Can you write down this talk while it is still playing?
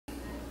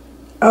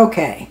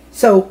Okay,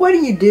 so what do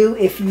you do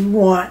if you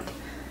want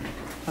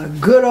a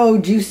good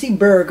old juicy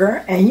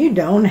burger and you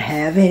don't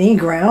have any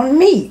ground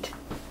meat?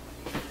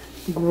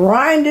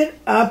 Grind it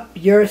up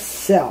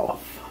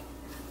yourself.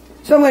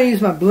 So I'm going to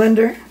use my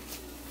blender,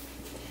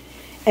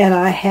 and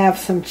I have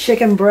some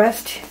chicken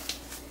breast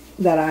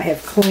that I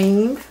have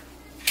cleaned.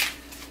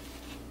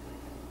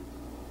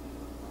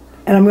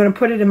 And I'm going to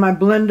put it in my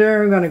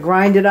blender. I'm going to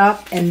grind it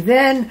up, and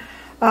then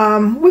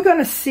we're going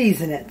to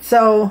season it.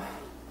 So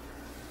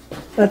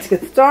let's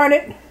get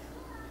started.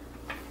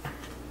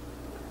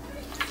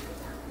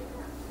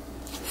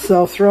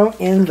 So throw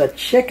in the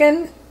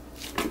chicken.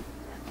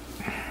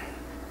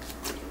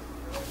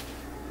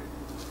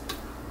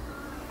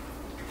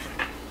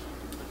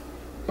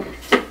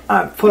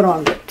 I put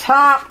on the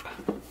top.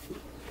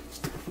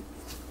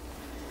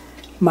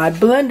 My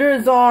blender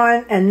is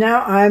on, and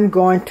now I'm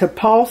going to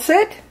pulse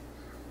it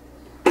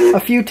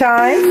a few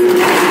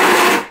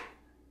times.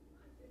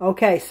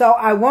 Okay, so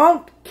I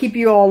won't keep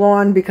you all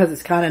on because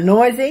it's kind of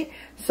noisy,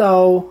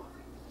 so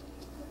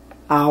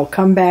I'll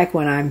come back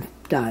when I'm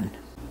done.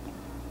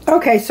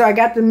 Okay, so I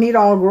got the meat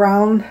all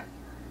ground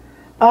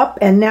up,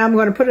 and now I'm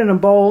going to put it in a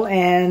bowl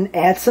and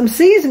add some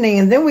seasoning,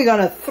 and then we're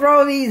going to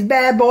throw these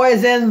bad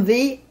boys in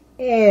the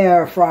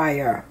air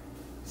fryer.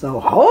 So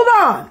hold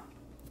on.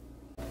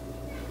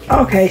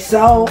 Okay,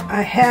 so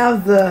I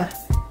have the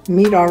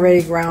meat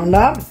already ground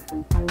up.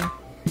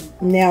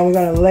 Now we're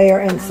going to layer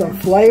in some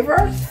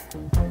flavors.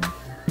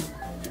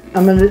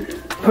 I'm going to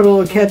put a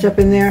little ketchup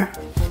in there.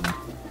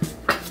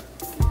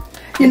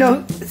 You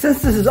know,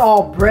 since this is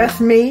all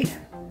breast meat,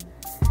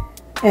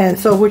 and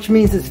so which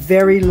means it's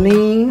very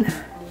lean,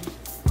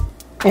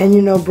 and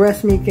you know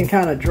breast meat can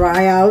kind of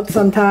dry out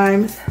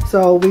sometimes,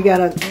 so we got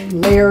to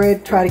layer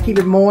it, try to keep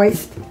it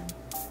moist.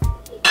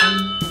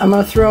 I'm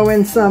going to throw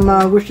in some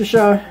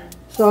Worcestershire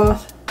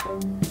sauce.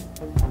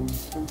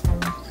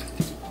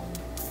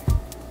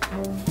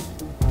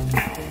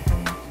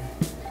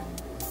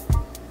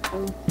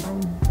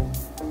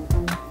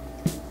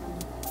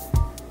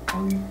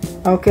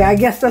 Okay, I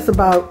guess that's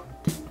about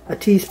a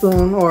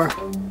teaspoon or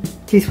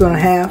teaspoon and a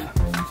half.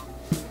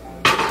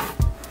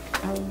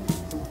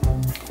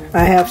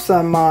 I have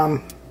some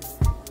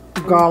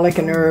garlic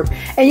and herb.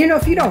 And you know,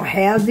 if you don't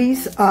have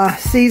these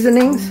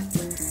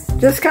seasonings,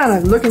 just kind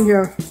of look in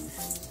your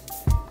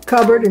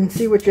cupboard and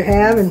see what you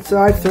have and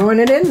start throwing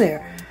it in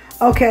there.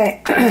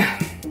 Okay.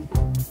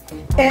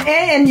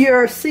 and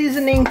your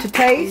seasoning to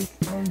taste.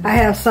 I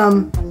have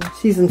some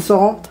seasoned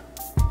salt.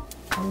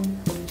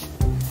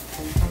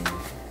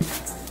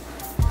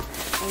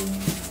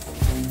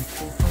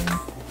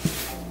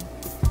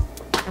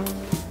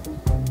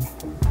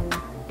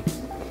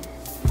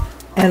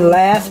 And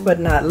last but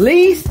not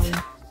least,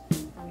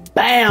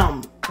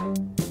 bam,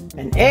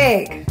 an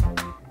egg.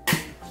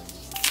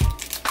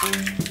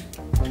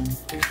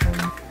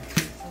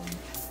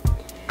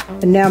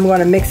 And now I'm going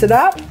to mix it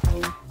up.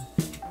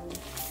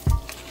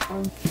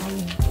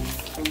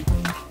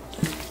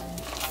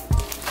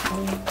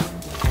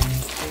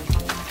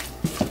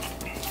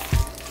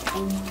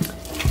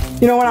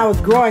 You know, when I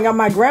was growing up,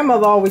 my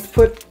grandmother always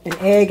put an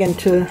egg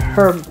into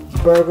her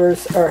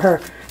burgers or her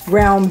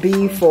ground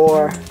beef,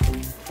 or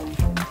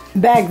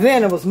back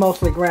then it was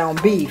mostly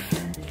ground beef,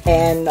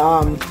 and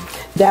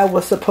that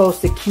was supposed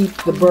to keep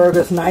the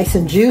burgers nice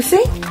and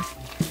juicy.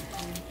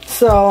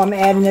 So I'm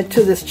adding it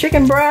to this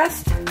chicken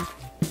breast,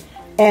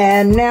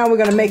 and now we're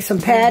going to make some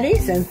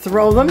patties and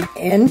throw them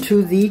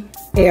into the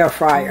air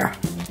fryer.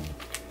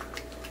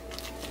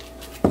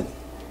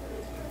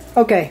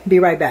 Okay, be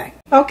right back.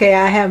 Okay,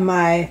 I have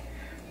my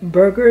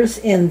burgers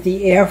in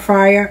the air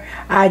fryer.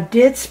 I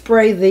did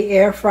spray the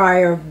air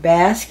fryer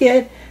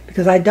basket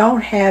because I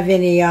don't have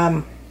any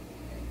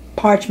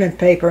parchment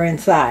paper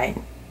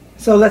inside.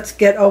 So let's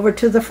get over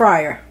to the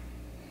fryer.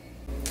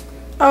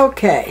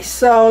 Okay,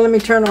 so let me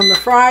turn on the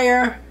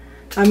fryer.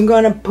 I'm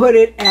going to put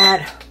it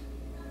at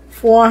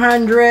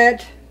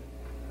 400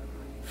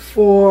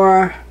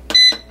 for,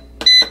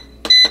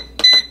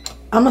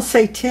 I'm going to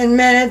say 10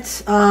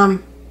 minutes.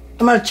 I'm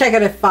going to check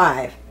it at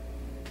 5.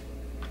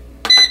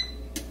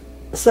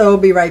 So we'll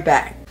be right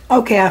back.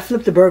 Okay, I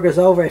flipped the burgers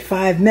over at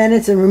 5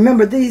 minutes, and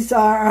remember these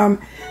are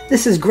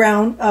this is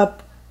ground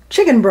up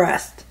chicken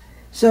breast,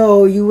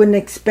 so you wouldn't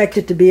expect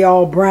it to be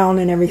all brown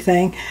and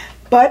everything,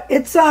 but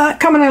it's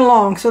coming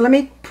along. So let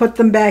me put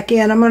them back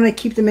in. I'm going to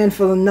keep them in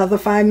for another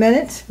 5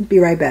 minutes. Be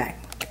right back.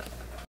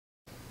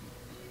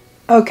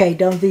 Okay,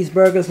 don't these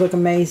burgers look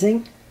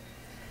amazing?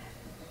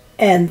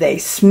 And they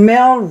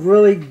smell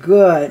really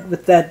good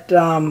with that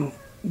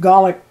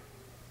garlic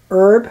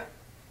herb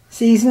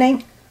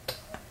seasoning.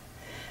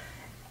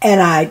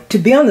 And to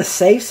be on the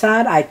safe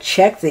side, I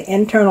checked the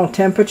internal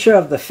temperature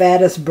of the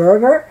fattest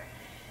burger,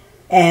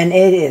 and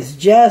it is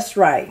just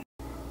right.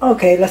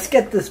 Okay, let's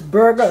get this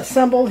burger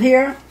assembled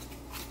here.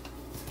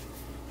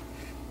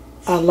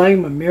 I lay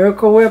my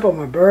Miracle Whip on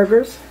my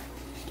burgers.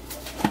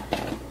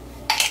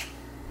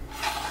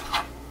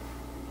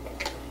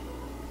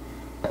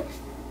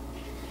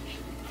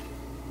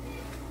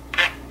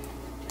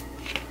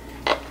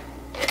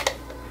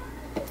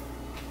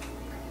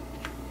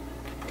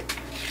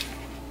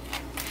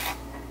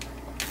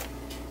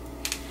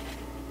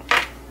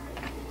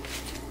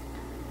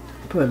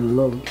 Put a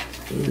little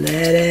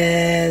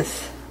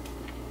lettuce,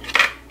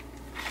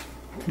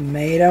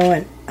 tomato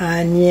and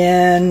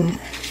onion.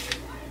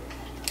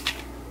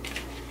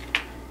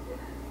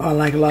 Oh, I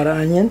like a lot of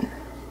onion.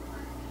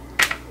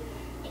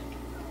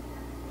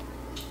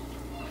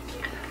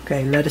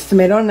 Okay, lettuce,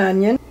 tomato, and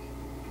onion.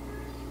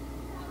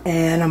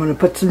 And I'm going to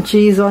put some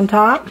cheese on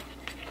top.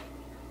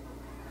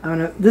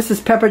 This is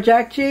pepper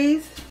jack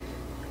cheese.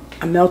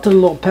 I melted a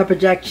little pepper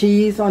jack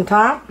cheese on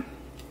top.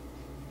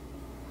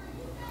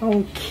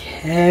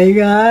 Okay,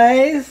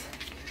 guys.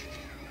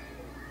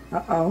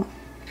 Uh-oh.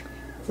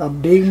 It's a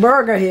big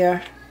burger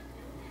here.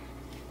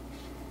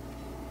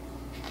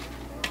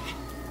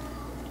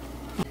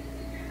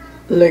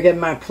 Look at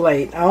my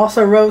plate. I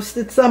also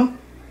roasted some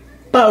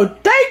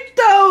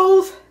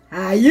potatoes.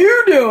 How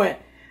you doing?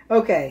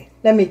 Okay,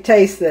 let me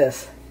taste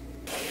this.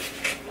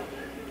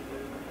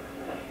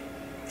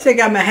 See, I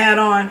got my hat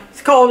on.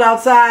 It's cold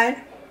outside.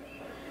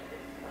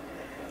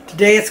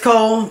 Today it's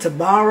cold.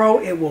 Tomorrow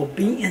it will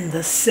be in the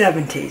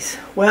 70s.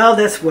 Well,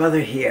 that's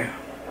weather here.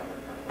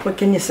 What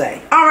can you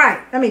say? All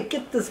right, let me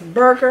get this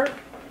burger.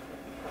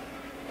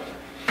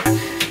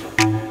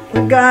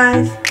 You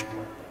guys.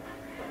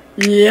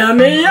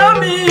 Yummy,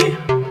 yummy.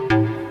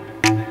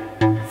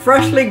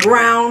 Freshly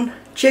ground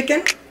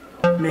chicken.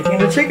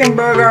 Making a chicken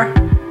burger.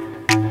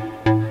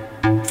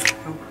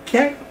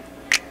 Okay.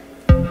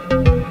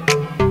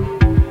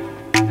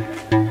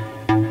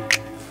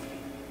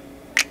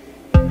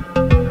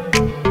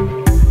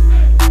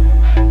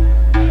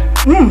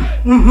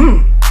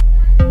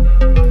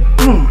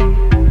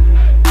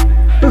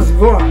 This is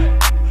good.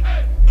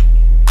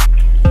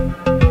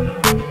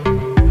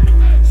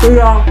 So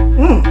y'all, I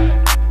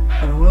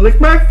don't want to lick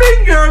my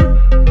finger.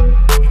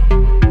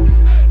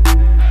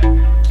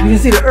 You can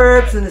see the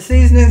herbs and the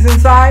seasonings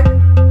inside.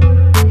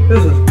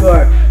 This is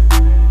good.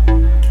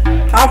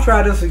 I'll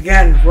try this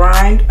again.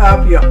 Grind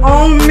up your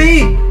own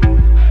meat.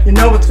 You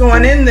know what's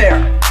going in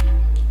there.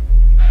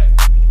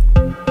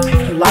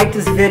 If you like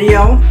this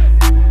video,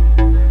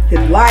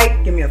 hit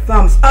like, give me a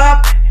thumbs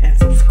up, and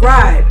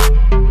subscribe.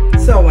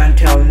 So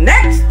until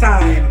next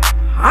time,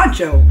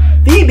 Hunchovb,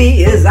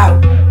 Phoebe is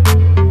out.